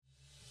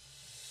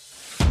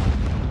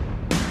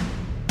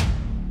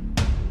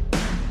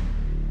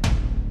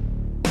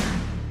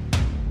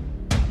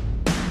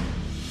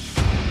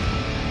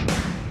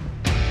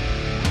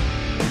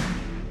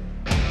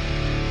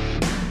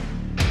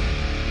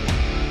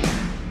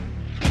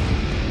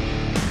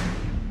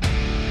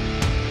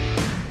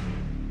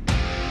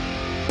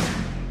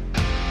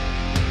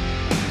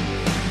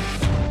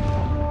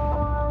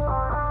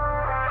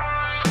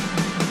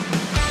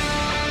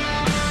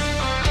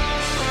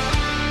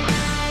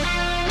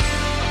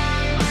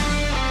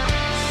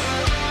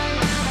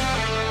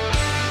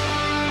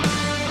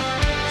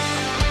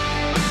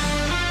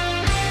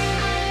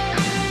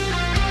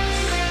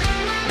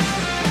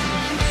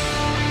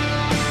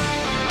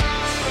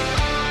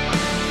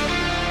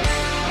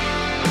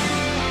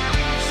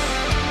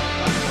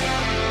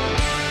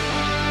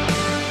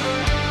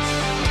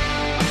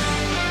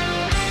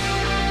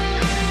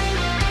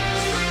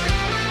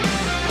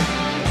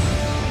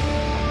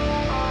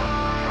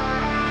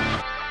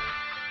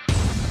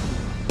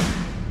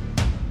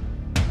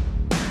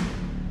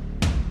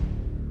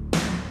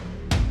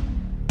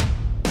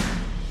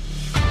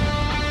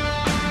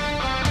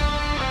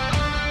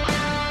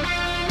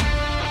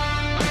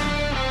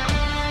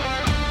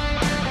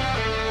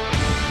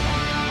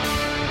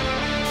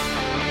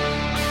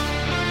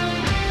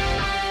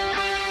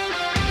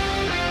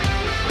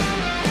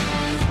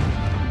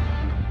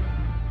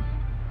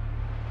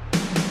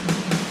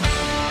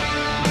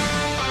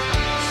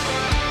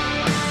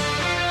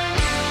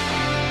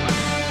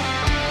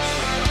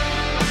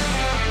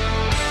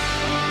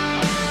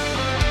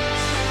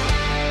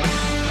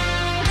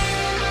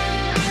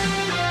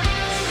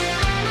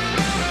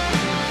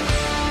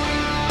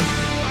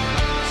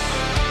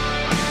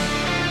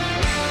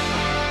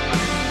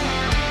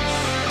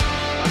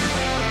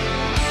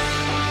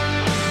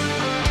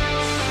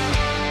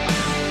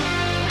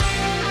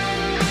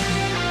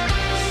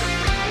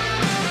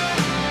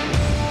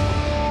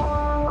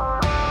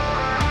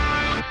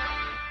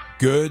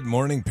Good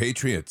morning,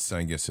 Patriots.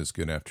 I guess it's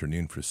good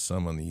afternoon for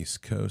some on the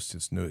East Coast.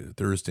 It's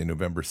Thursday,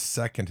 November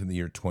 2nd in the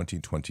year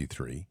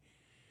 2023.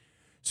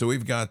 So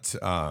we've got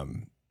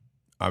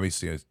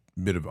obviously a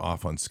bit of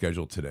off on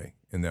schedule today.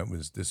 And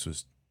this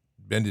was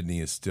Bended Knee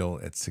is still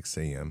at 6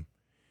 a.m.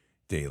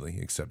 daily,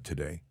 except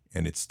today.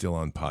 And it's still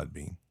on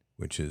Podbean,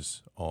 which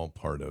is all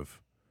part of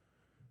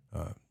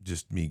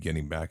just me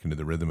getting back into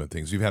the rhythm of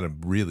things. We've had a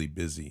really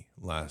busy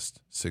last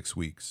 6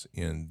 weeks,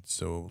 and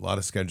so a lot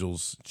of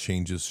schedules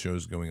changes,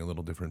 shows going a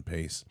little different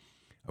pace.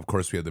 Of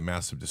course, we had the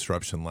massive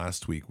disruption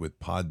last week with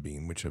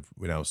Podbean, which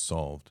we now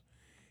solved,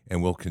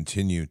 and we'll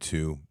continue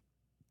to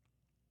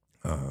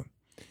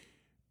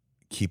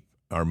keep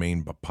our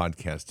main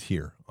podcast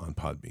here on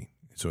Podbean.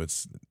 So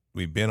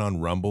we've been on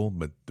Rumble,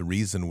 but the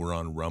reason we're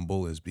on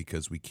Rumble is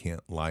because we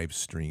can't live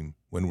stream.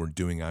 When we're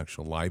doing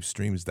actual live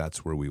streams,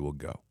 that's where we will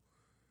go,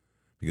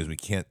 because we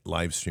can't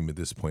live stream at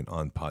this point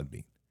on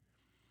Podbean.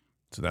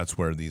 So that's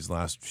where these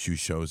last few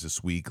shows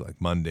this week,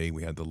 like Monday,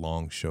 we had the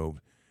long show,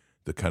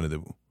 the kind of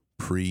the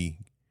pre-event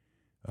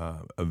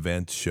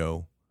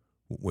show,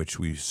 which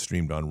we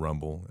streamed on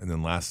Rumble. And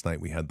then last night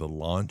we had the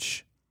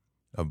launch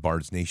of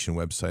Bard's Nation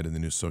website and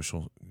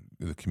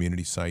the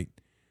community site.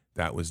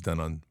 That was done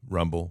on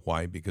Rumble.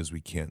 Why? Because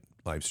we can't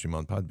live stream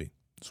on Podbean.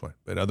 That's why.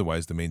 But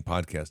otherwise, the main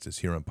podcast is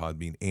here on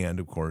Podbean. And,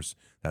 of course,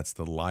 that's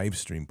the live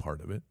stream part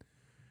of it.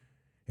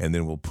 And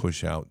then we'll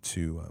push out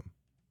to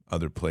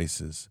other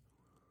places,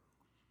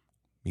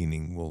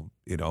 meaning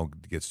it all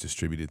gets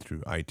distributed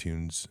through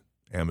iTunes,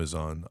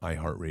 Amazon,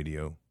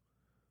 iHeartRadio,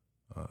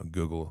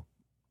 Google,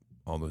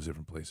 all those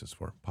different places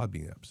for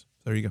Podbean apps.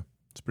 There you go.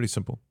 It's pretty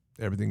simple.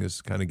 Everything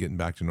is kind of getting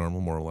back to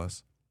normal, more or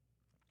less.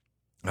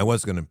 I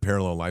was going to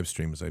parallel live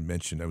stream, as I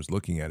mentioned. I was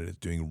looking at it as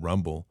doing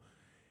Rumble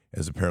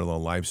as a parallel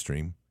live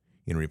stream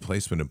in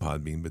replacement of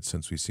Podbean, but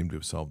since we seem to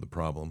have solved the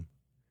problem,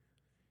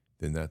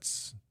 then I'm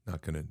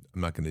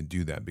not going to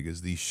do that,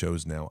 because these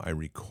shows now I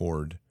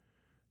record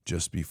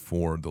just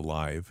before the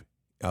live,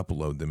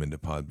 upload them into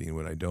Podbean.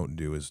 What I don't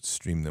do is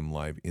stream them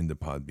live into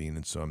Podbean,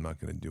 and so I'm not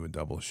going to do a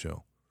double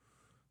show.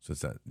 So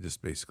it's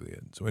just basically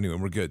it. So anyway,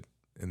 we're good,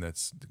 and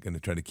that's going to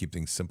try to keep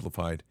things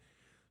simplified.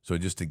 So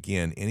just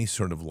again, any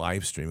sort of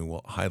live streaming,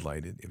 we'll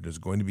highlight it. If there's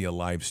going to be a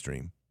live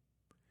stream,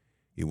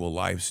 it will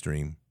live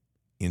stream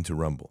into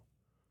Rumble.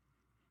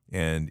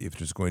 And if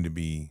there's going to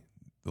be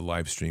the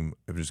live stream,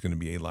 if there's going to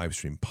be a live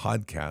stream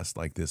podcast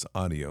like this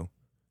audio,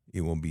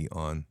 it will be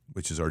on,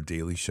 which is our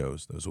daily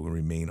shows. Those will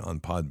remain on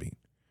Podbean.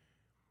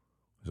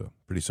 So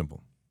pretty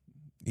simple,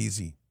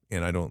 easy.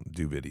 And I don't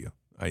do video.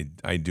 I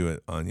do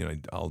it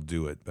on, I'll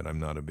do it, but I'm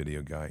not a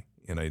video guy.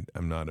 And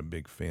I'm not a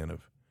big fan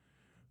of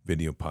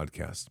video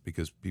podcasts,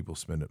 because people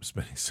spending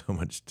so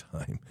much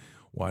time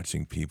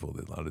watching people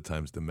that a lot of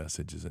times the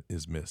message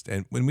is missed.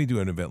 And when we do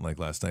an event like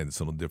last night,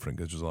 it's a little different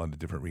because there's a lot of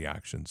different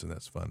reactions, and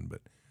that's fun.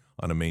 But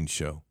on a main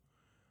show,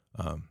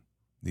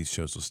 these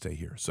shows will stay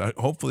here. So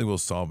hopefully we'll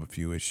solve a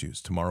few issues.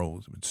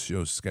 Tomorrow,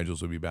 show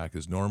schedules will be back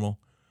as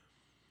normal,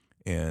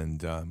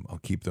 and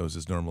I'll keep those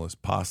as normal as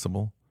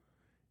possible,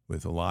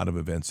 with a lot of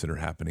events that are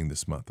happening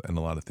this month, and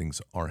a lot of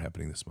things are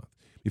happening this month.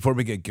 Before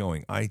we get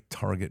going,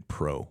 iTarget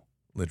Pro,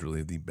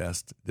 literally the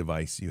best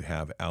device you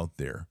have out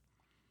there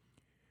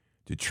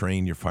to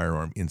train your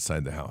firearm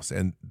inside the house.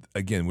 And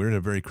again, we're in a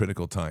very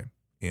critical time,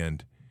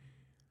 and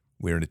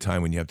we're in a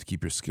time when you have to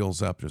keep your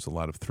skills up. There's a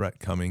lot of threat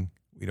coming.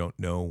 We don't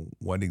know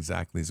what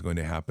exactly is going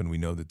to happen. We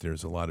know that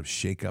there's a lot of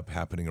shakeup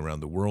happening around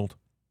the world.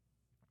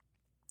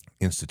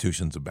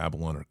 Institutions of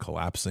Babylon are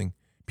collapsing.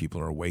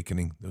 People are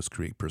awakening. Those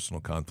create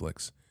personal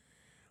conflicts,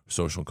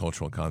 social and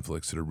cultural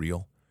conflicts that are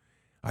real.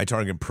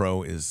 iTarget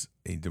Pro is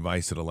a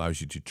device that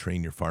allows you to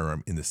train your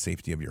firearm in the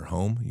safety of your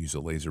home. Use a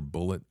laser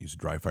bullet, use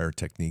dry fire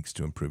techniques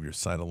to improve your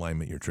sight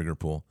alignment, your trigger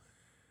pull,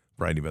 a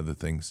variety of other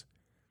things.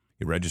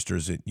 It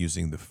registers it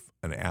using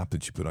an app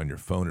that you put on your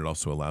phone. It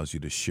also allows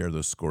you to share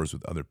those scores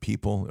with other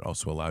people. It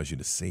also allows you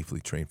to safely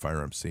train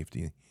firearm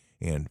safety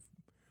and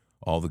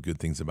all the good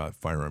things about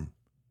firearm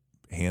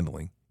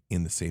handling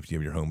in the safety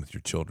of your home with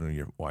your children or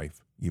your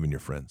wife, even your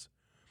friends.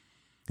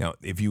 Now,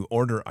 if you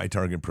order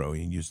iTarget Pro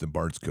and use the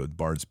BARDS code,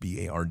 BARDS,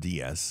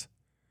 B-A-R-D-S,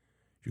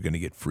 you're going to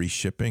get free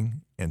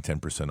shipping and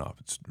 10% off.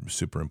 It's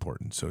super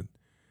important. So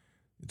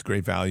it's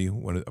great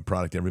value, a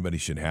product everybody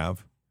should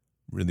have,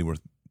 really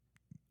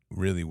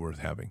worth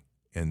having.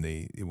 And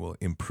it will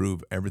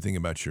improve everything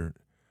about your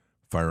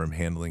firearm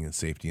handling and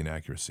safety and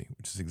accuracy,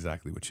 which is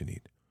exactly what you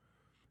need.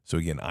 So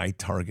again,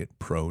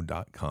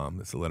 itargetpro.com.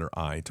 That's the letter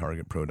I,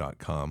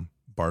 targetpro.com.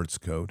 BARDS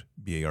code,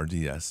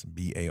 B-A-R-D-S,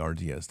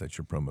 B-A-R-D-S. That's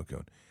your promo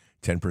code.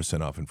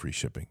 10% off and free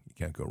shipping. You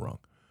can't go wrong.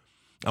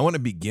 I want to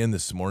begin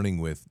this morning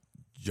with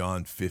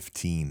John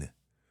 15.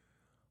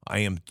 I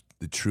am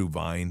the true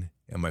vine,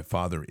 and my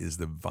Father is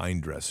the vine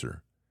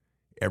dresser.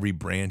 Every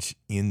branch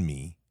in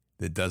me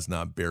that does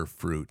not bear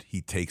fruit,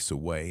 he takes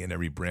away, and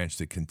every branch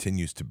that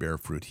continues to bear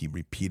fruit, he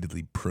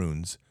repeatedly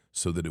prunes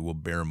so that it will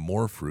bear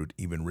more fruit,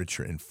 even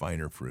richer and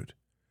finer fruit.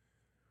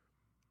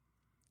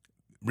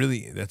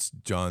 Really, that's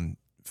John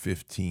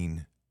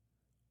 15,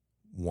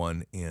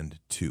 1 and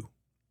 2.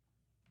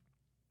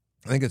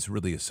 I think it's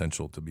really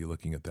essential to be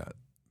looking at that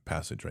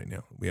passage right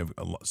now. We have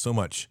so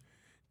much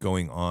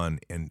going on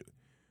and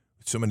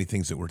so many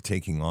things that we're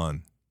taking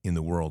on in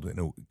the world, in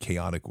a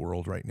chaotic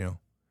world right now.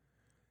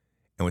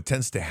 And what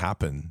tends to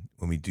happen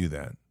when we do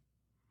that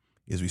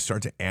is we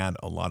start to add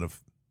a lot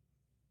of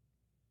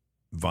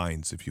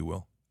vines, if you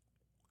will.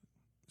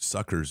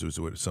 Suckers is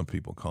what some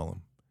people call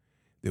them.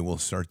 They will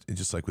start,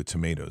 just like with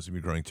tomatoes. If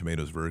you're growing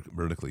tomatoes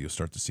vertically, you'll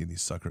start to see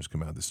these suckers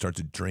come out. They start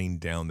to drain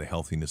down the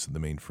healthiness of the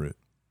main fruit.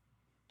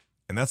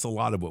 And that's a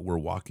lot of what we're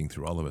walking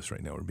through, all of us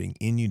right now. We're being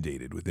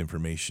inundated with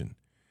information,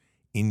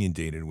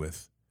 inundated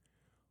with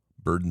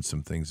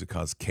burdensome things that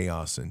cause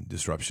chaos and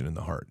disruption in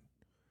the heart.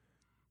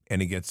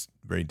 And it gets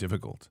very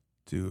difficult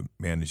to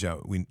manage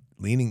out.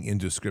 Leaning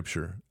into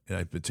Scripture, and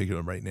in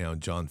particular right now,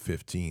 John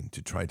 15,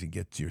 to try to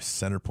get to your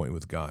center point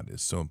with God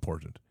is so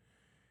important.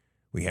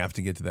 We have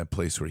to get to that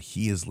place where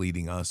He is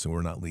leading us and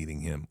we're not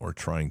leading Him, or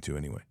trying to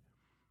anyway.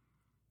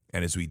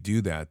 And as we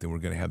do that, then we're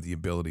going to have the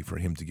ability for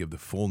Him to give the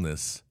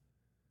fullness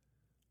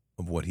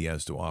of what He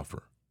has to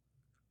offer.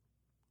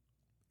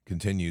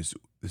 Continues,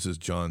 this is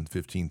John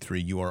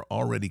 15:3. You are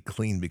already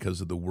clean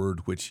because of the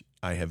word which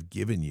I have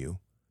given you,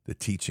 the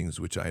teachings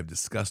which I have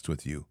discussed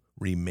with you.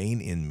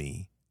 Remain in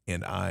me,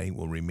 and I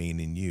will remain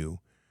in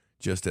you,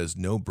 just as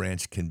no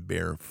branch can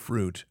bear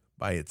fruit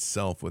by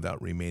itself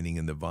without remaining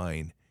in the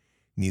vine,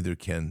 neither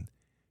can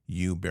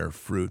you bear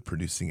fruit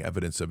producing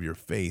evidence of your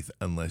faith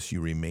unless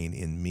you remain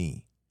in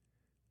me.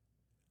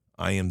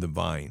 I am the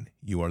vine,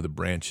 you are the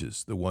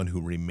branches. The one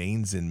who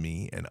remains in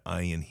me and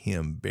I in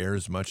him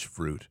bears much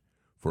fruit,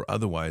 for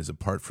otherwise,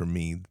 apart from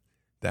me,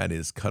 that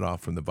is, cut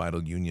off from the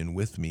vital union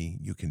with me,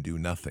 you can do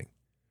nothing.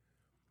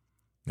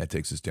 That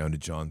takes us down to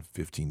John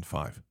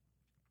 15:5.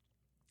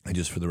 And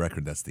just for the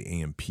record, that's the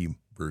AMP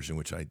version,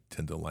 which I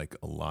tend to like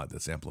a lot.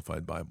 That's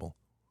Amplified Bible.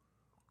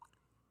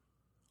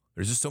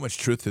 There's just so much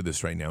truth to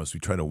this right now as we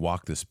try to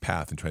walk this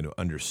path and try to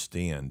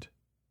understand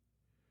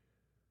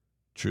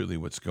truly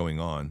what's going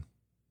on.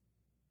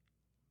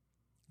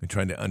 And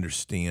trying to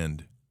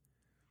understand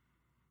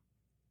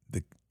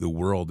the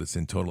world that's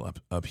in total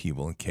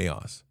upheaval and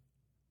chaos.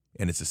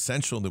 And it's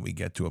essential that we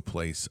get to a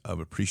place of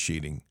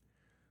appreciating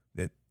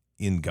that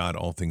in God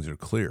all things are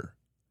clear.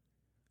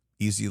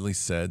 Easily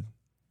said,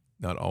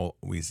 not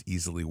always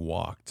easily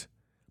walked,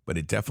 but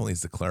it definitely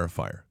is the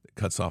clarifier that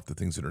cuts off the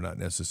things that are not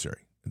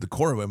necessary. At the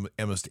core of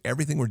almost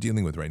everything we're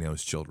dealing with right now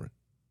is children.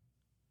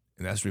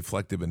 And that's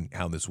reflective in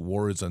how this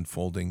war is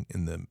unfolding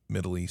in the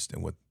Middle East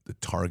and what the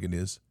target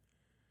is.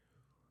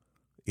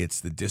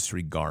 It's the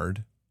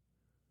disregard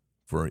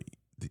for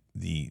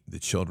the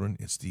children.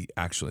 It's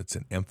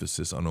an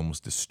emphasis on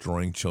almost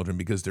destroying children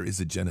because there is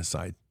a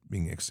genocide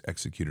being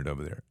executed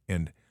over there.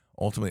 And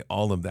ultimately,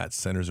 all of that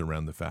centers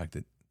around the fact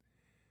that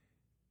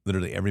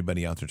literally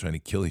everybody out there trying to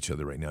kill each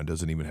other right now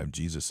doesn't even have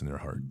Jesus in their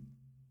heart.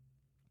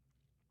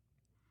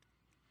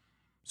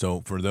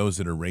 So for those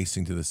that are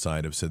racing to the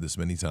side, I've said this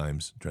many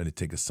times, trying to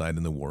take a side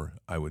in the war,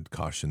 I would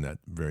caution that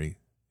very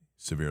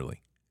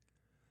severely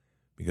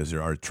because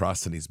there are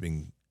atrocities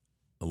being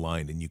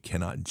aligned, and you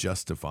cannot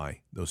justify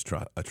those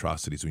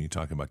atrocities when you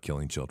talk about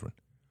killing children.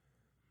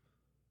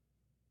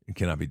 It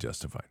cannot be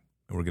justified.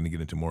 And we're going to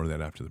get into more of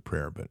that after the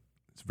prayer, but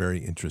it's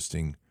very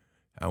interesting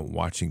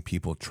watching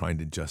people trying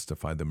to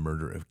justify the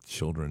murder of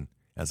children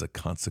as a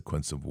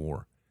consequence of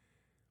war.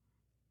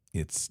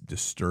 It's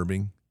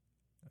disturbing.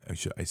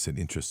 I said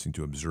interesting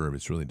to observe.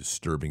 It's really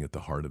disturbing at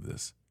the heart of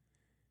this.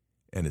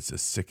 And it's a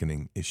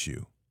sickening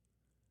issue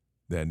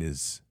that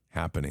is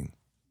happening.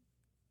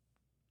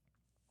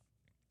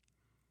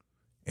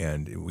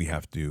 And we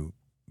have to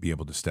be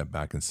able to step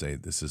back and say,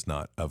 this is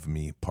not of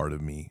me, part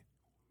of me.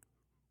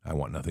 I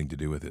want nothing to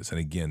do with this. And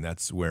again,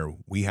 that's where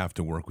we have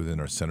to work within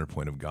our center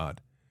point of God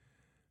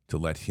to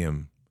let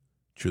him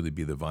truly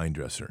be the vine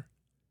dresser.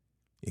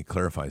 It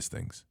clarifies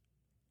things.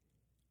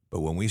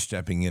 But when we're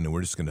stepping in and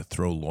we're just going to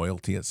throw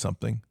loyalty at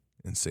something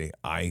and say,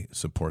 I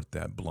support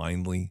that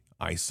blindly,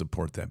 I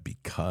support that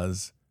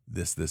because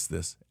this,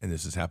 and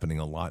this is happening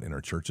a lot in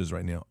our churches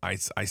right now. I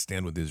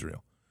stand with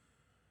Israel.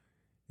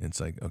 And it's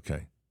like,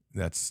 okay,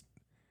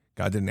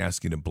 God didn't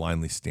ask you to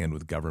blindly stand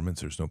with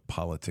governments. There's no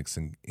politics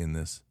in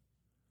this.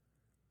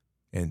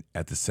 And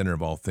at the center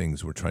of all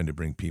things, we're trying to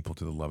bring people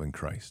to the loving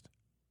Christ.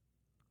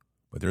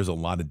 But there's a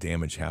lot of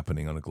damage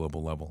happening on a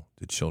global level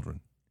to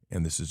children.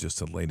 And this is just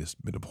the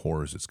latest bit of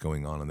horrors that's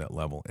going on that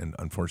level. And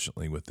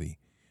unfortunately, with the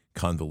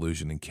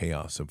convolution and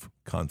chaos of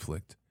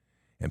conflict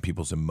and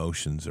people's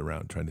emotions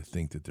around trying to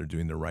think that they're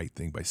doing the right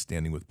thing by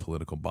standing with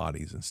political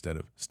bodies instead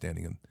of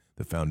standing in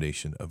the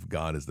foundation of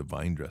God as the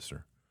vine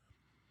dresser,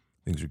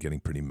 things are getting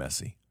pretty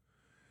messy.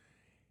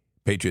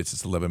 Patriots,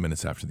 it's 11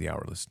 minutes after the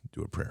hour. Let's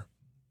do a prayer.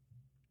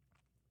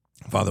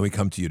 Father, we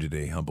come to you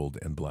today humbled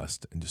and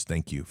blessed, and just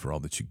thank you for all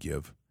that you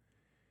give.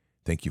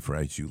 Thank you for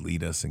as you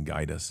lead us and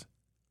guide us.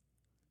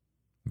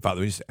 And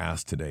Father, we just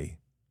ask today,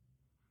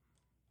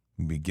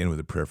 we begin with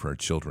a prayer for our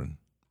children.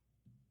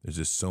 There's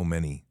just so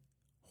many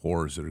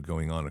horrors that are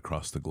going on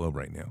across the globe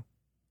right now.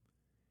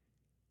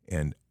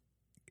 And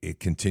it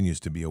continues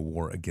to be a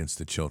war against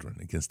the children,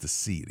 against the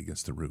seed,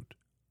 against the root.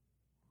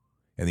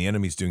 And the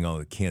enemy's doing all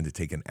it can to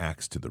take an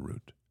axe to the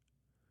root,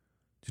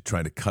 to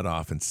try to cut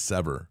off and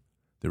sever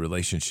the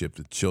relationship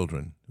with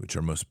children, which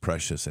are most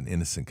precious and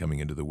innocent coming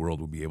into the world,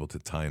 will be able to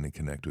tie in and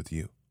connect with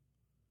you.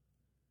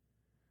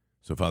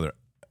 So, Father,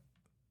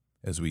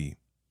 as we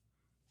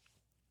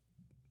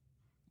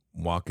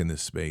walk in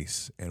this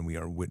space and we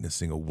are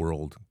witnessing a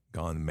world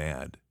gone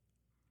mad,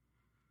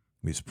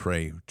 we just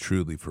pray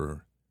truly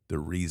for the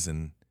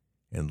reason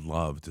and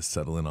love to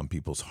settle in on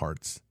people's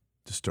hearts,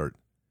 to start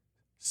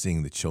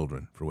seeing the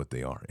children for what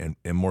they are. And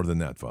more than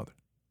that, Father,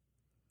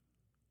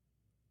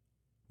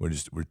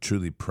 we're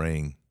truly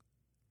praying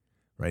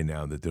right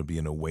now that there'll be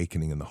an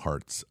awakening in the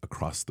hearts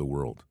across the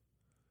world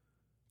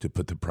to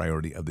put the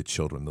priority of the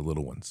children, the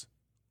little ones,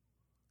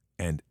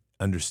 and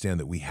understand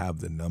that we have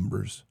the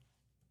numbers,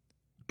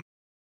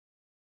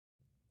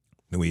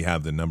 and we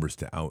have the numbers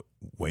to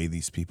outweigh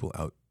these people,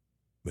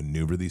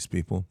 outmaneuver these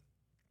people.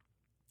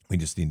 We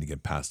just need to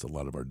get past a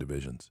lot of our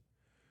divisions.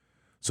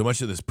 So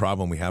much of this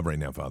problem we have right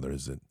now, Father,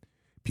 is that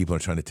people are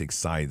trying to take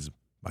sides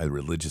by the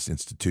religious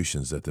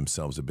institutions that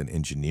themselves have been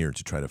engineered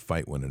to try to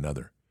fight one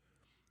another.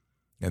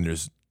 And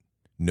there's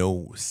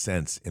no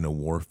sense in a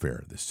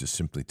warfare that's just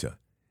simply to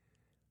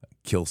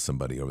kill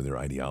somebody over their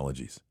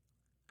ideologies.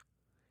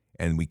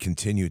 And we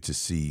continue to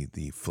see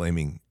the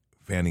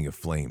fanning of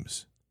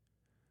flames,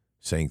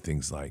 saying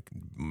things like,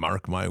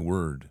 mark my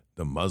word,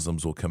 the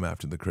Muslims will come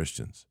after the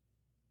Christians.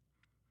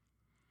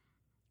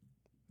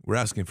 We're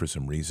asking for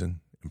some reason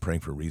and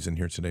praying for reason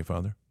here today,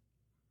 Father,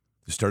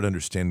 to start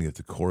understanding at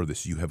the core of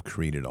this, you have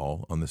created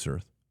all on this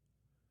earth,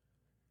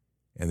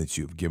 and that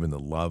you have given the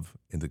love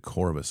in the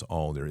core of us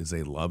all. There is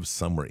a love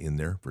somewhere in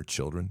there for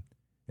children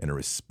and a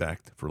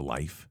respect for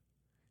life,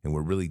 and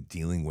we're really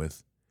dealing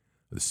with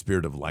the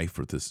spirit of life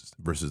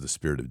versus the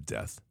spirit of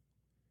death.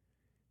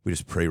 We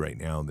just pray right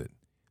now that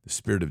the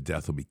spirit of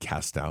death will be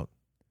cast out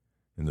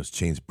and those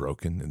chains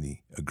broken, and the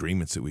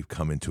agreements that we've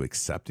come into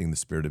accepting the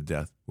spirit of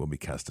death will be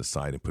cast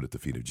aside and put at the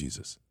feet of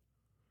Jesus.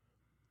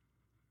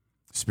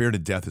 Spirit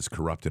of death has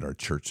corrupted our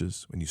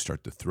churches when you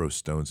start to throw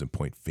stones and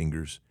point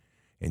fingers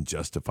and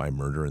justify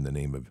murder in the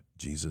name of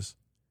Jesus.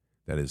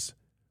 That is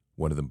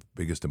one of the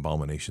biggest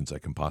abominations I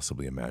can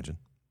possibly imagine.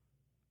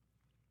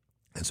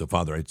 And so,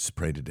 Father, I just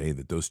pray today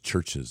that those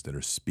churches that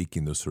are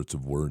speaking those sorts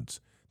of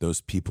words, those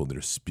people that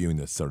are spewing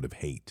that sort of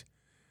hate,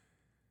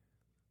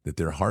 that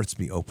their hearts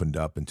be opened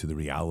up into the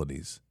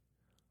realities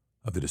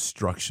of the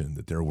destruction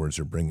that their words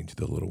are bringing to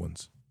the little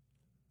ones.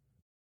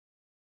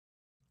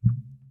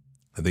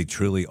 That they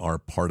truly are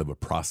part of a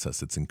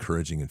process that's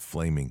encouraging and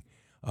flaming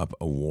up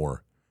a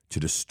war to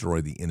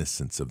destroy the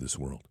innocence of this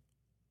world.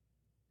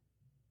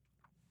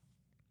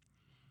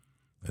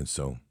 And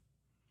so,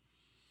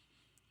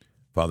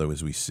 Father,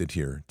 as we sit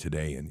here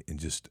today and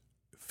just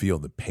feel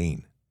the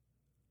pain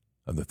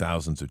of the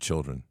thousands of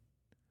children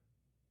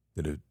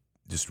that have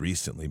just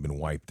recently been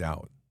wiped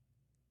out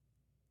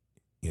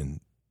in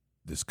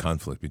this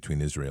conflict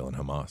between Israel and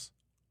Hamas,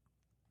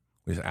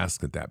 we just ask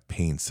that that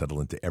pain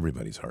settle into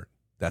everybody's heart.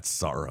 That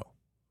sorrow.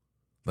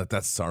 Let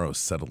that sorrow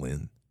settle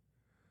in.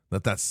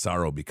 Let that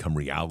sorrow become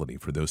reality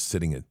for those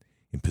sitting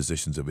in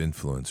positions of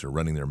influence or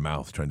running their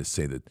mouth trying to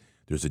say that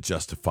there's a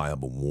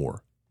justifiable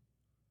war.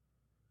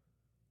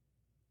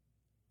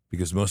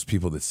 Because most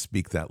people that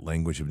speak that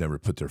language have never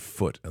put their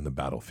foot on the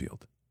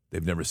battlefield.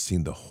 They've never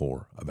seen the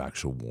horror of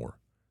actual war.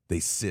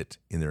 They sit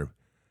in their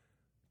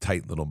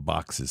tight little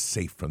boxes,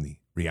 safe from the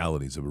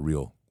realities of a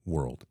real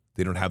world.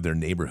 They don't have their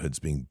neighborhoods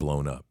being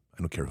blown up.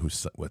 I don't care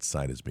what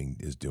side is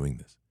doing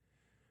this.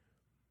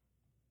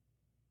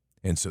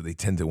 And so they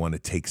tend to want to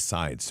take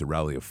sides to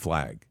rally a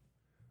flag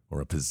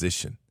or a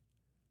position.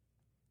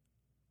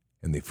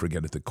 And they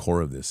forget at the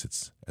core of this,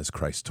 it's, as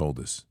Christ told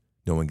us,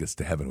 no one gets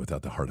to heaven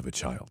without the heart of a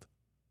child.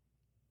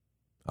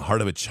 A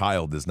heart of a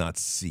child does not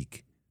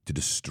seek to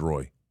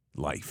destroy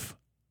life.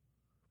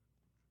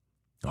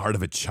 The heart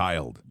of a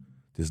child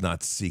does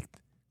not seek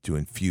to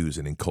infuse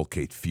and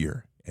inculcate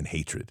fear and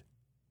hatred.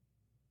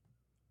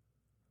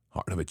 The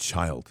heart of a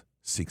child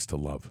seeks to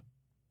love.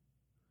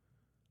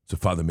 So,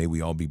 Father, may we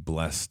all be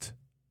blessed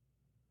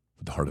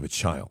with the heart of a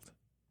child.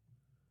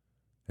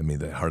 And may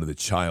the heart of the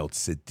child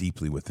sit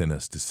deeply within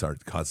us to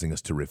start causing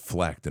us to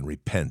reflect and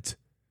repent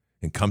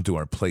and come to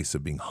our place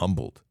of being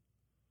humbled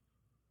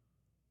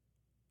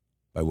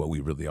by what we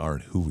really are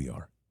and who we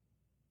are.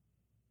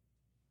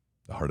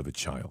 The heart of a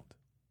child.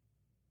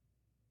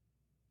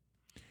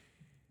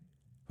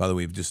 Father,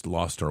 we've just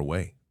lost our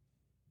way.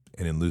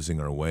 And in losing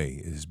our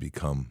way, it has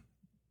become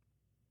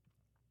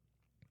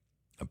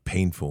a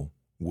painful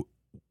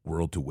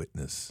world to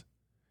witness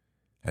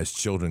as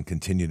children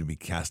continue to be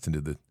cast into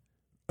the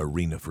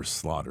arena for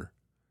slaughter.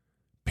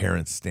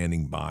 Parents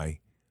standing by,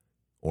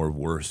 or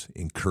worse,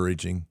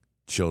 encouraging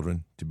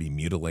children to be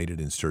mutilated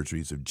in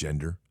surgeries of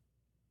gender.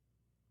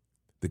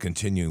 The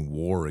continuing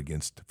war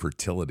against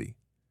fertility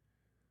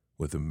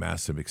with a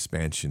massive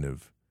expansion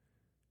of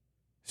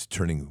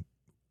turning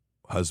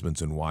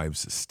husbands and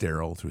wives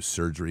sterile through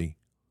surgery,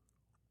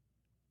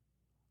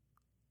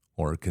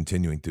 or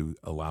continuing to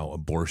allow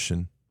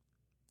abortion,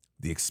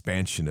 the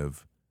expansion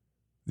of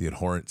the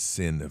abhorrent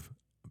sin of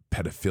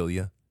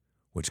pedophilia,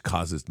 which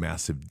causes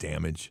massive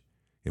damage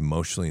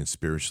emotionally and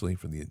spiritually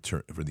for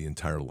the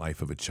entire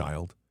life of a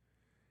child.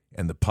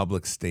 And the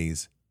public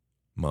stays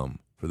mum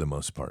for the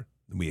most part.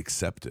 We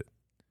accept it.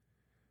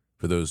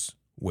 For those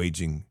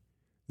waging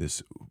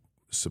this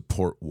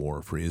support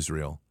war for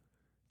Israel,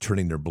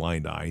 turning their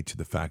blind eye to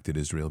the fact that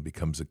Israel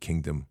becomes a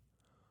kingdom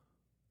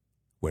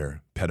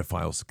where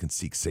pedophiles can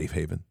seek safe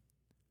haven.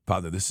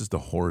 Father, this is the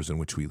horrors in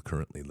which we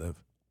currently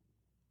live.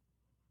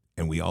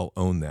 And we all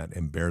own that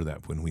and bear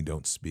that when we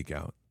don't speak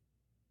out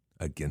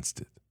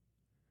against it.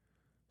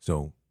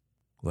 So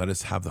let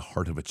us have the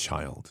heart of a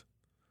child.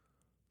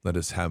 Let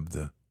us have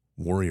the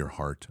warrior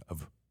heart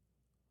of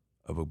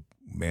a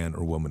man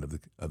or woman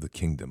of the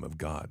kingdom of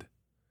God.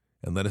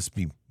 And let us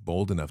be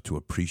bold enough to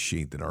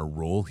appreciate that our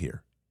role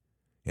here,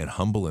 and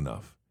humble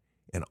enough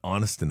and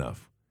honest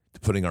enough to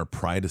putting our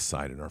pride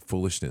aside and our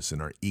foolishness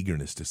and our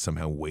eagerness to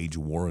somehow wage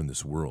war in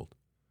this world,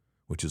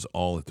 which is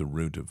all at the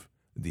root of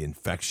the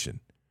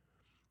infection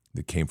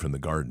that came from the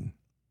garden.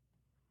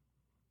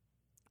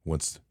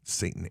 Once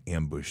Satan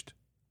ambushed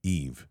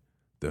Eve,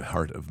 the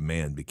heart of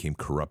man became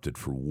corrupted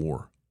for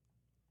war.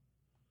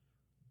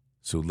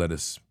 So let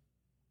us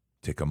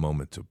take a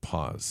moment to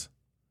pause.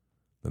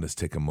 Let us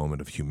take a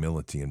moment of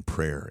humility and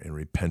prayer and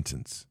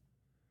repentance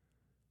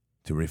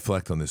to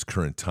reflect on this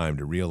current time,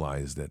 to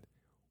realize that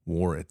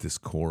war at this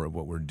core of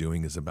what we're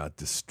doing is about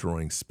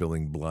destroying,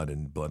 spilling blood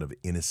and blood of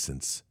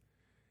innocence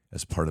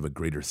as part of a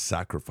greater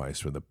sacrifice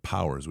for the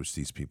powers which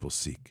these people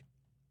seek.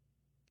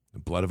 The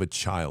blood of a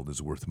child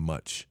is worth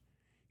much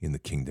in the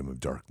kingdom of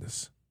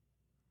darkness.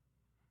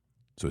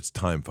 So it's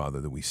time, Father,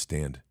 that we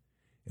stand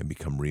and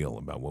become real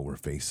about what we're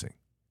facing.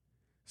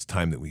 It's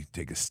time that we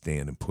take a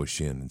stand and push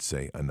in and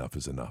say, enough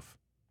is enough.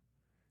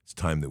 It's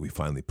time that we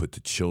finally put the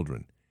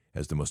children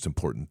as the most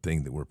important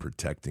thing that we're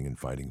protecting and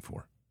fighting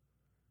for.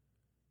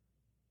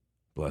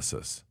 Bless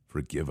us,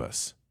 forgive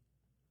us,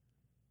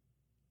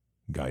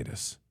 guide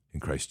us. In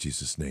Christ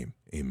Jesus' name,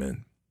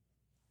 amen.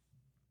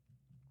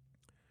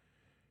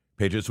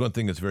 Patriots, one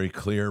thing that's very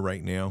clear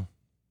right now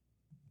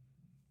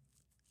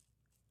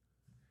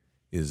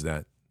is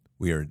that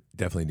we are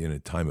definitely in a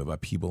time of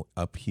upheaval,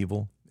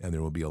 and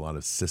there will be a lot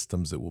of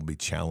systems that will be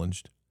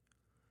challenged.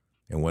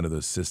 And one of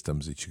those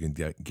systems that you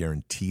can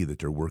guarantee that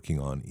they're working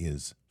on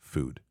is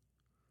food.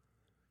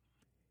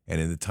 And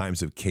in the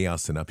times of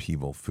chaos and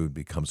upheaval, food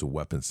becomes a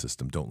weapon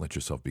system. Don't let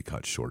yourself be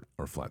caught short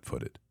or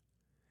flat-footed.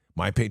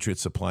 My Patriot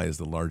Supply is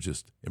the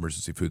largest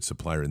emergency food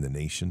supplier in the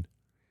nation.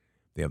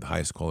 They have the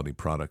highest quality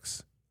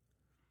products.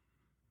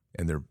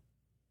 And their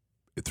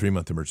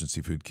 3-month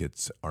emergency food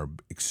kits are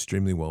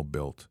extremely well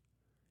built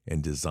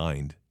and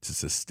designed to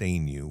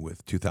sustain you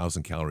with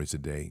 2,000 calories a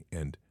day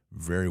and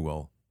very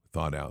well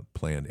thought out,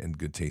 planned, and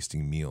good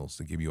tasting meals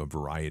to give you a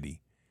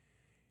variety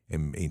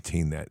and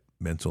maintain that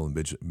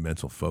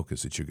mental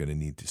focus that you're going to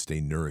need to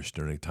stay nourished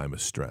during a time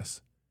of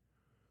stress.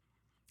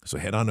 So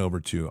head on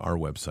over to our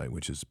website,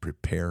 which is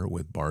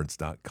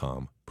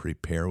preparewithbards.com,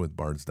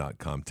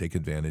 preparewithbards.com. Take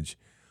advantage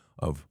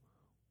of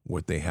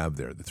what they have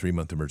there. The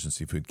 3-month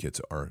emergency food kits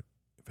are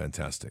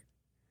fantastic.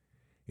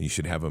 And you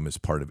should have them as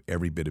part of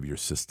every bit of your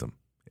system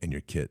and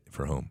your kit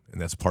for home. And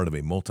that's part of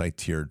a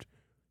multi-tiered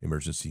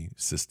emergency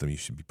system you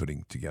should be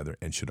putting together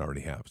and should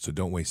already have. So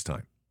don't waste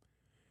time.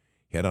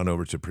 Head on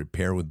over to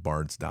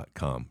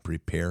preparewithbards.com,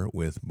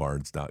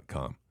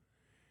 preparewithbards.com.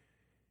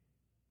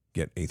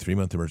 Get a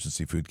 3-month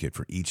emergency food kit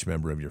for each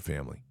member of your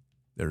family.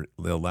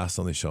 They'll last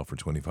on the shelf for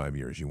 25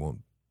 years. You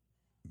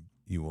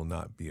will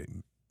not be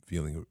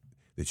feeling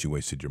that you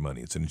wasted your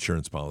money. It's an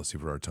insurance policy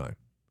for our time,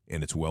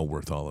 and it's well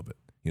worth all of it.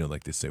 You know,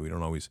 like they say, we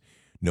don't always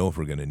know if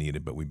we're going to need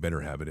it, but we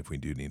better have it if we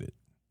do need it,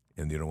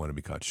 and you don't want to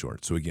be caught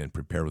short. So again,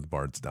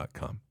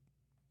 preparewithbards.com.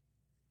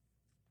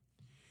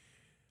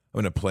 I'm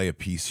going to play a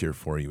piece here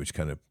for you, which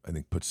kind of, I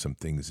think, puts some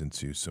things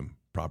into some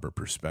proper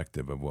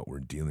perspective of what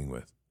we're dealing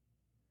with.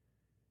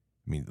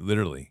 I mean,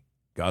 literally,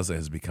 Gaza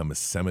has become a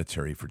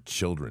cemetery for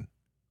children.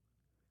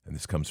 And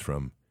this comes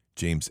from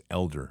James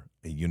Elder,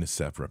 a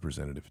UNICEF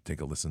representative.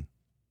 Take a listen.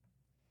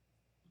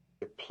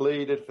 It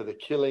pleaded for the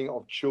killing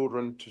of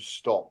children to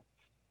stop.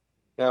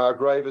 Now, our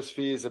gravest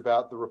fears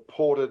about the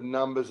reported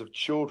numbers of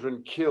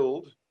children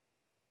killed,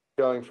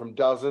 going from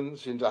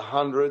dozens into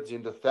hundreds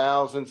into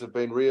thousands, have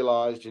been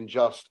realized in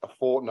just a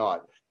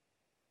fortnight.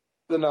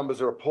 The numbers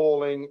are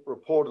appalling.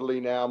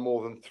 Reportedly now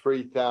more than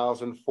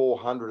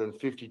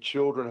 3,450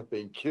 children have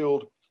been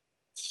killed.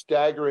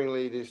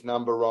 Staggeringly, this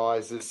number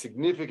rises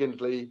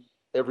significantly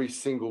every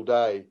single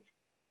day.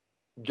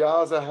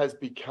 Gaza has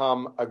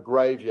become a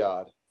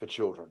graveyard for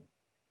children.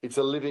 It's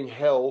a living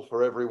hell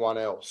for everyone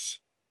else.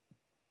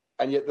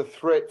 And yet the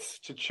threats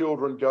to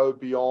children go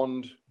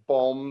beyond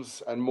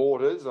bombs and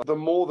mortars. The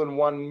more than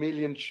 1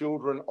 million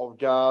children of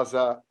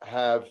Gaza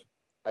have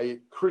a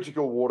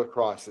critical water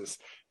crisis.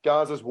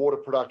 Gaza's water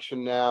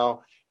production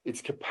now,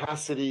 its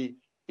capacity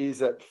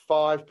is at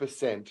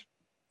 5%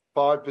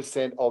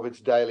 of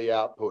its daily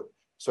output.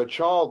 So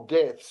child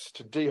deaths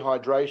to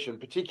dehydration,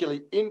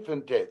 particularly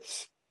infant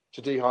deaths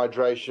to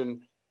dehydration,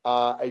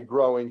 are a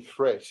growing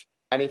threat.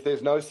 And if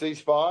there's no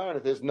ceasefire, and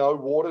if there's no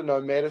water,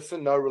 no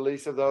medicine, no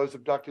release of those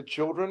abducted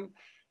children,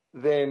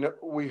 then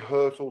we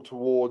hurtle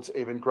towards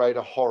even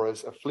greater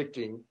horrors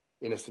afflicting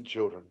innocent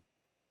children.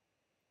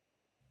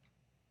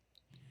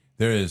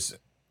 There is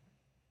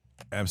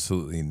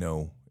absolutely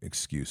no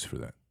excuse for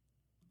that.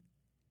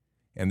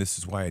 And this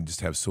is why I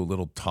just have so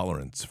little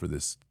tolerance for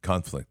this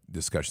conflict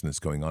discussion that's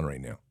going on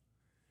right now.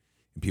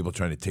 And people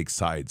trying to take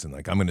sides and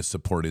like, I'm going to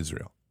support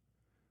Israel.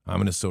 I'm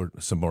going to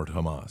support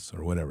Hamas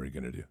or whatever you're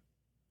going to do.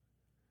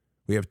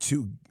 We have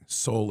two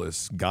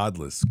soulless,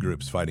 godless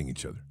groups fighting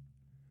each other.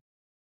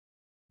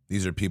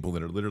 These are people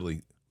that are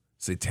literally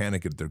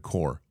satanic at their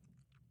core.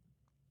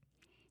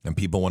 And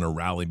people want to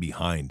rally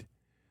behind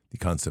the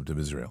concept of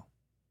Israel.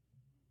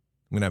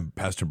 I'm going to have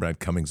Pastor Brad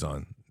Cummings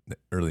on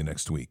early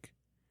next week.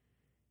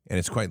 And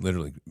it's quite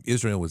literally,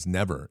 Israel was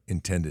never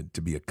intended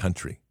to be a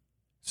country.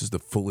 This is the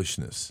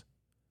foolishness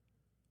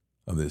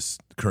of this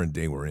current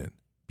day we're in.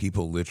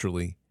 People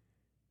literally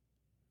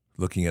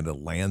looking at a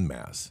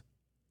landmass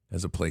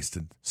as a place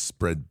to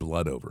spread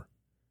blood over.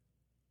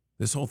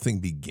 This whole thing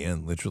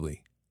began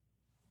literally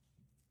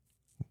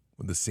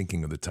with the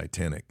sinking of the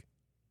Titanic.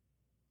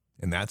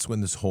 And that's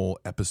when this whole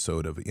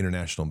episode of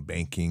international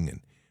banking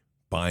and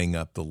buying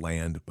up the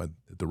land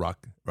that the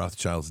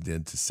Rothschilds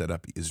did to set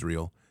up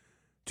Israel,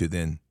 to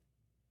then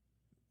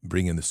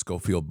bring in the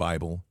Scofield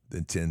Bible,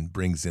 that then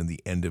brings in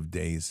the end of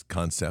days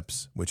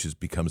concepts, which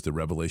becomes the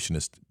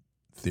revelationist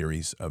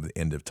theories of the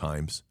end of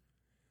times.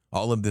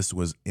 All of this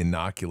was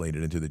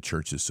inoculated into the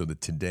churches so that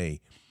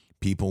today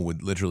people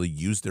would literally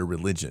use their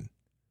religion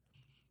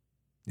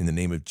in the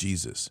name of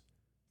Jesus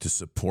to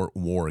support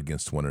war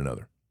against one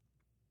another.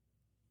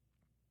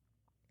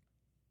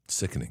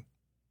 Sickening.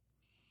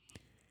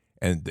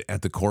 And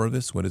at the core of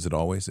this, what is it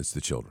always? It's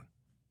the children.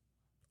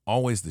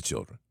 Always the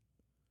children.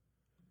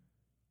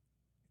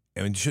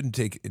 And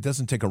it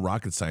doesn't take a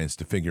rocket scientist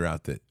to figure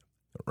out that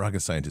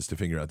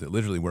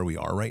literally where we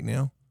are right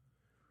now,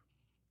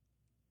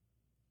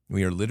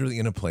 we are literally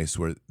in a place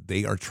where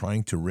they are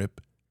trying to rip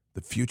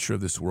the future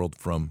of this world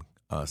from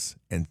us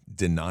and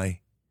deny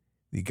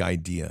the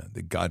idea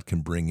that God can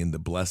bring in the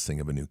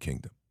blessing of a new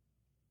kingdom.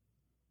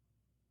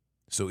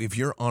 So if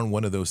you're on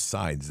one of those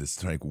sides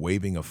that's like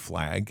waving a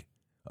flag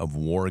of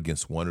war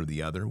against one or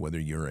the other, whether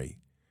you're a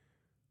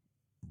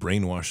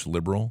brainwashed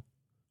liberal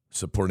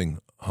supporting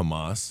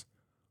Hamas,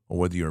 or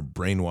whether you're a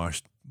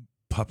brainwashed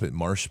puppet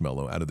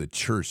marshmallow out of the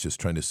church just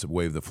trying to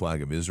wave the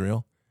flag of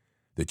Israel,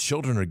 the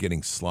children are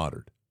getting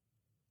slaughtered.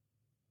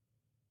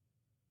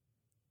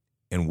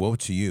 And woe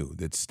to you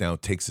that now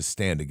takes a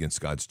stand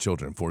against God's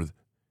children. For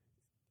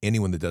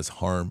anyone that does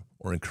harm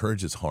or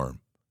encourages harm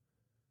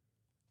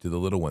to the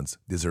little ones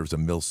deserves a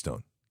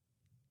millstone.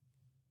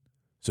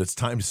 So it's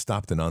time to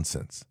stop the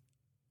nonsense.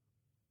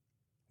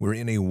 We're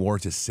in a war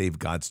to save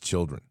God's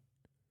children.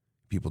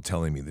 People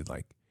telling me that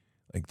like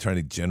trying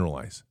to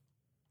generalize.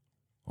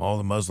 All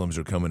the Muslims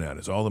are coming at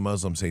us. All the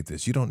Muslims hate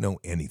this. You don't know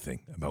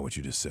anything about what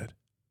you just said.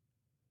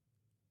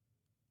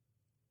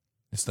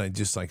 It's not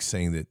just like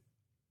saying that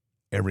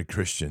every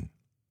Christian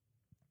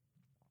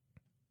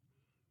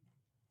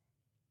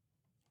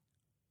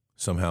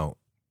somehow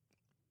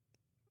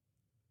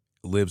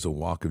lives a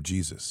walk of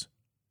Jesus.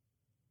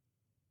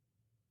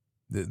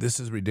 This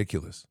is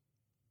ridiculous.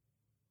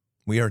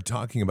 We are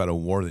talking about a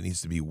war that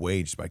needs to be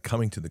waged by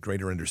coming to the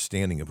greater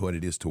understanding of what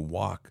it is to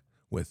walk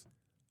with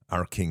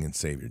our King and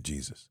Savior,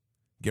 Jesus.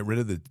 Get rid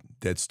of the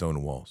dead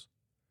stone walls.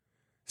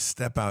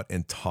 Step out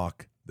and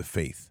talk the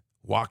faith.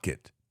 Walk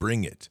it.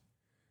 Bring it.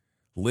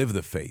 Live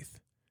the faith.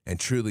 And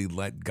truly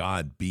let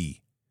God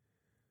be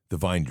the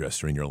vine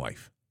dresser in your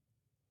life.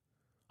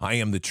 I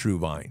am the true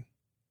vine.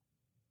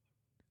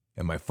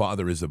 And my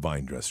Father is a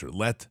vine dresser.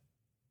 Let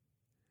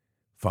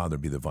Father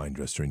be the vine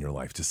dresser in your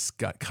life.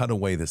 To cut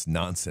away this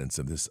nonsense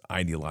of this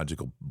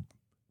ideological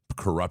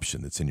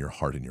corruption that's in your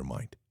heart and your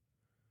mind.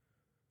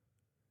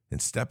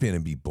 And step in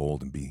and be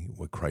bold and be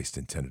what Christ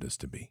intended us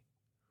to be.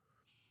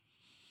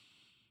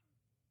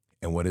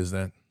 And what is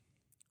that?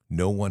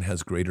 No one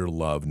has greater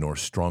love nor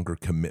stronger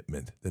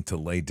commitment than to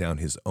lay down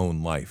his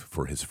own life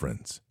for his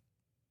friends.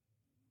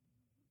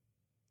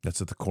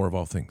 That's at the core of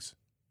all things.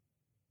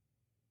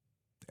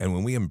 And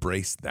when we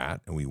embrace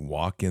that and we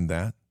walk in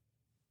that,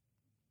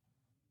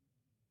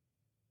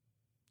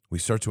 we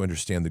start to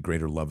understand the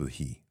greater love that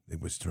he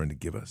was trying to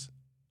give us.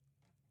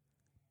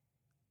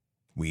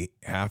 We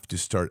have to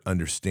start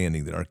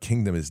understanding that our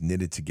kingdom is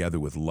knitted together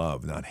with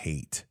love, not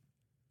hate.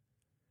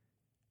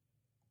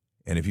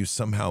 And if you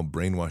somehow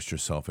brainwashed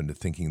yourself into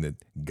thinking that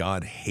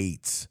God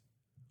hates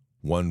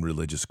one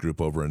religious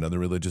group over another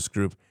religious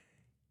group,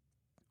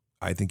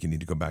 I think you need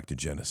to go back to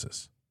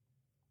Genesis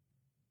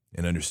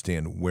and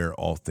understand where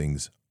all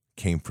things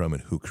came from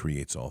and who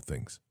creates all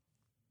things.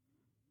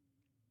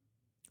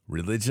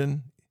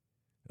 Religion,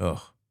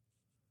 it's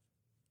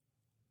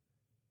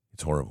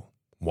horrible.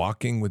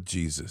 Walking with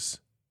Jesus,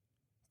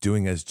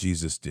 doing as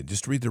Jesus did.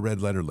 Just read the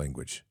red letter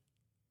language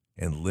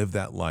and live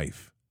that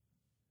life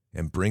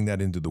and bring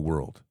that into the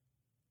world.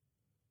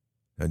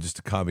 And just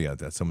to caveat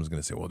that, someone's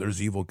going to say, well,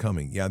 there's evil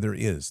coming. Yeah, there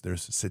is.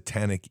 There's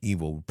satanic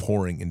evil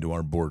pouring into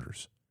our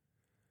borders.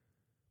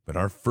 But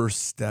our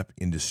first step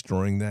in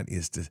destroying that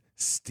is to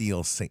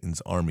steal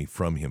Satan's army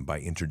from him by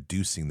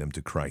introducing them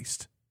to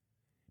Christ,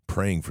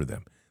 praying for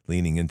them,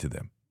 leaning into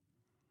them.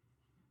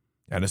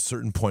 At a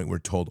certain point, we're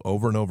told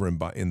over and over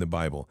in the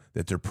Bible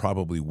that there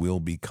probably will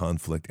be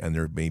conflict and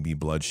there may be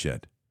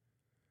bloodshed.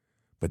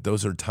 But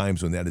those are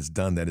times when that is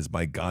done, that is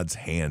by God's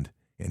hand.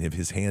 And if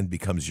his hand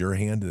becomes your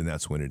hand, then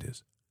that's when it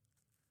is.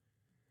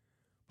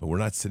 But we're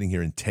not sitting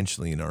here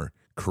intentionally in our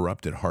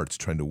corrupted hearts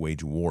trying to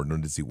wage war, nor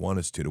does he want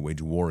us to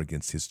wage war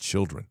against his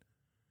children.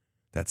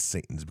 That's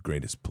Satan's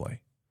greatest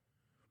play.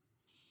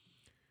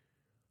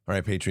 All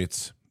right,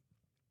 Patriots,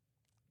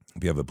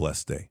 hope you have a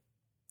blessed day.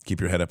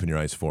 Keep your head up and your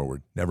eyes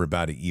forward. Never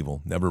bow to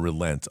evil. Never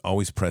relent.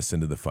 Always press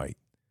into the fight.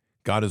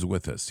 God is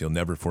with us. He'll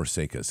never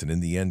forsake us. And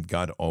in the end,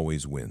 God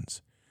always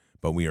wins.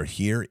 But we are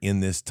here in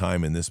this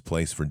time, in this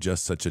place, for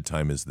just such a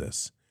time as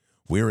this.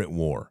 We're at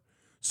war.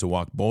 So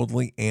walk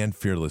boldly and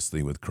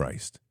fearlessly with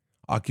Christ.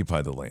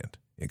 Occupy the land.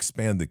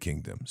 Expand the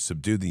kingdom.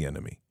 Subdue the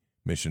enemy.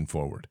 Mission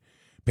forward.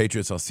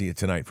 Patriots, I'll see you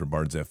tonight for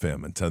Bards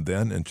FM. Until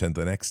then, until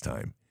the next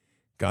time,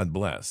 God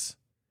bless.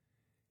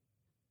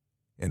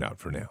 And out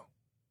for now.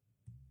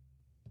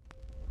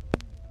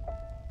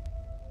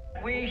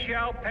 We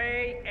shall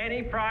pay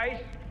any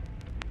price,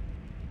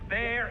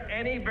 bear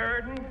any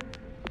burden,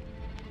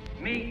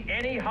 meet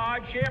any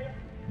hardship,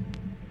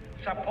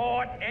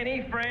 support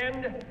any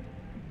friend,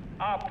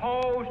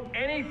 oppose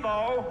any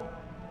foe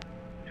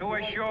to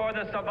assure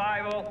the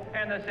survival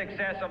and the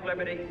success of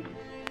liberty.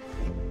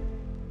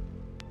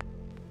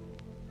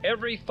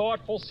 Every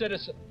thoughtful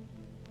citizen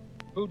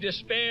who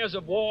despairs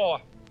of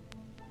war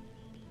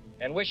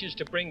and wishes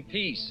to bring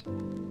peace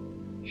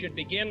should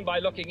begin by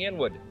looking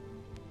inward,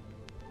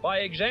 by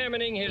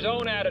examining his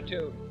own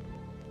attitude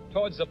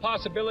towards the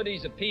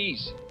possibilities of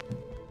peace.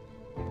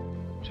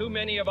 Too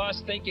many of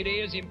us think it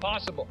is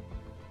impossible.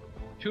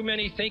 Too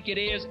many think it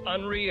is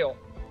unreal.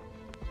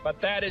 But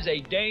that is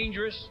a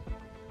dangerous,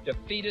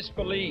 defeatist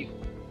belief.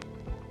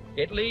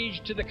 It leads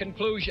to the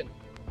conclusion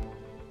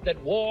that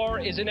war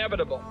is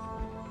inevitable,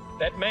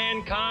 that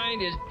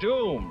mankind is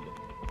doomed,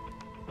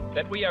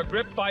 that we are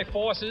gripped by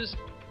forces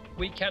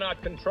we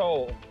cannot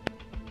control.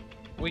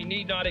 We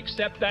need not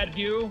accept that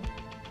view.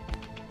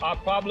 Our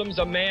problems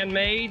are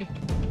man-made,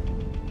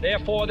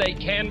 therefore they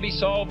can be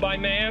solved by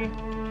man,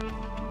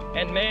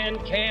 and man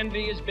can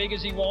be as big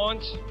as he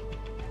wants.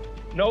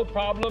 No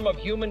problem of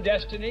human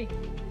destiny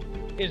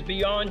is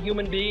beyond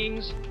human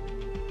beings.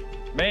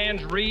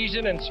 Man's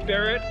reason and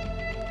spirit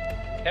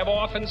have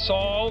often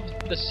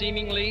solved the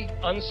seemingly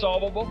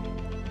unsolvable,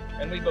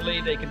 and we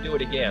believe they can do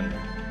it again.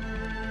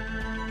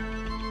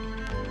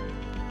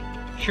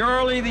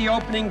 Surely the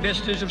opening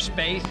vistas of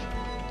space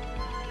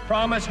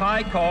promise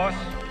high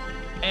costs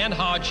and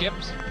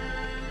hardships,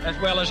 as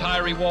well as high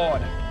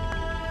reward.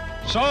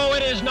 So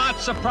it is not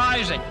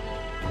surprising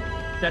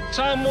that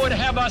some would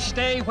have us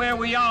stay where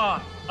we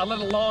are a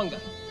little longer,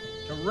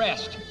 to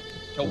rest,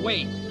 to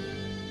wait.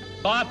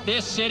 But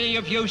this city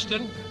of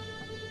Houston,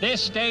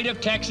 this state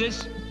of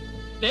Texas,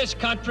 this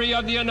country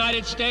of the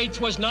United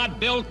States was not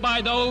built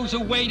by those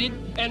who waited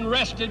and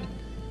rested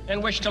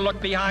and wished to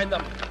look behind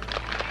them.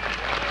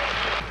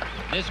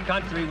 This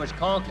country was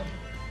conquered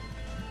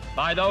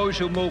by those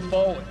who move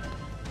forward,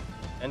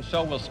 and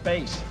so will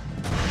space.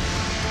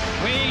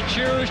 We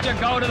choose to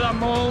go to the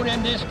moon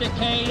in this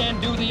decade and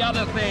do the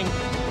other thing,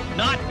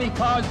 not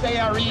because they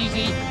are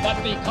easy,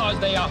 but because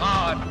they are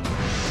hard.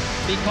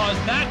 Because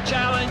that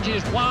challenge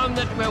is one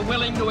that we're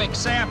willing to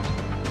accept.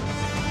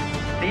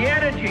 The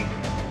energy,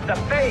 the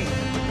faith,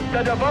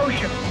 the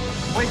devotion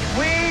which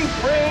we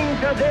bring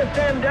to this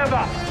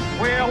endeavor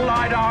will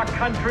light our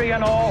country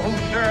and all who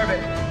serve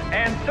it.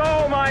 And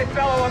so, my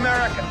fellow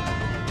Americans,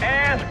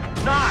 ask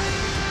not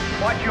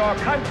what your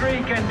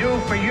country can do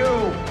for you.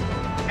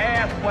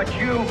 Ask what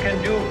you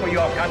can do for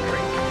your country.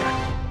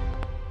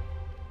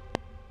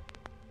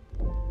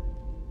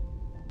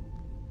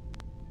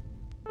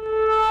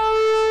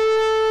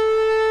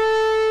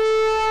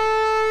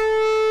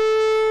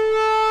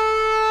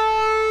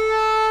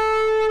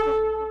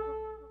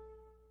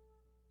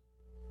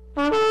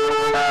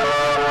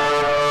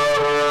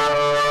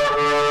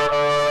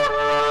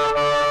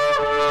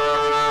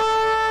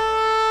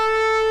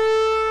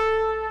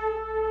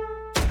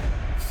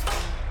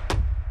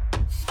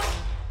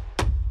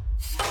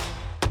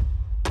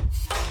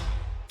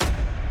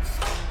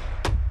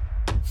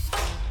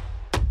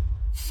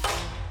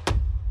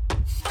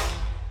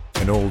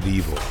 An old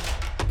evil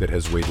that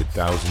has waited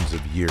thousands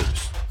of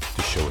years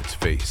to show its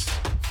face.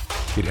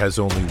 It has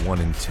only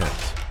one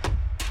intent: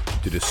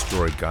 to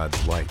destroy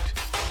God's light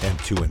and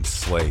to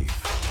enslave.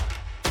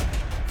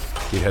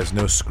 It has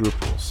no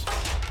scruples.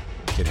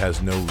 It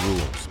has no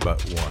rules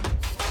but one: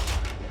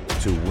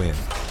 to win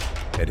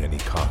at any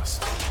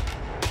cost.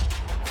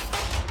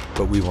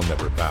 But we will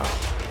never bow,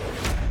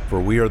 for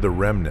we are the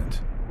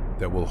remnant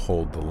that will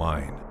hold the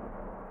line.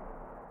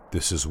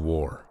 This is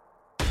war.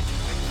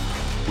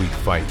 We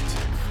fight.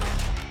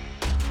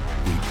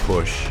 We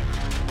push.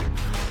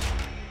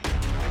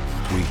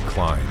 We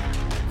climb.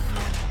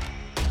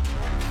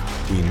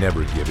 We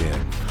never give in.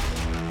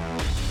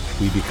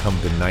 We become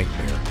the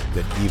nightmare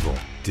that evil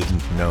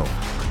didn't know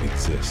could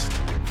exist.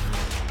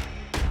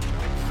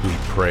 We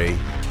pray.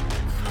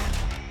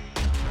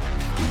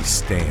 We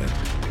stand.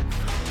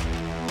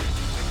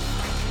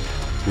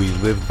 We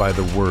live by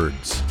the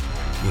words,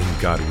 "In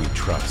God we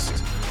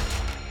trust."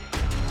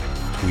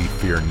 We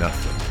fear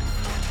nothing.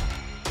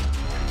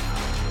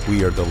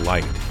 We are the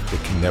light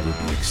that can never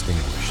be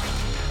extinguished.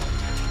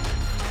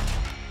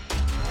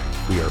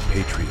 We are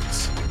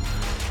patriots.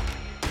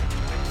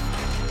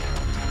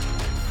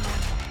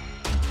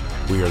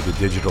 We are the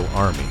digital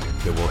army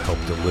that will help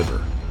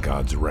deliver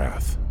God's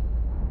wrath.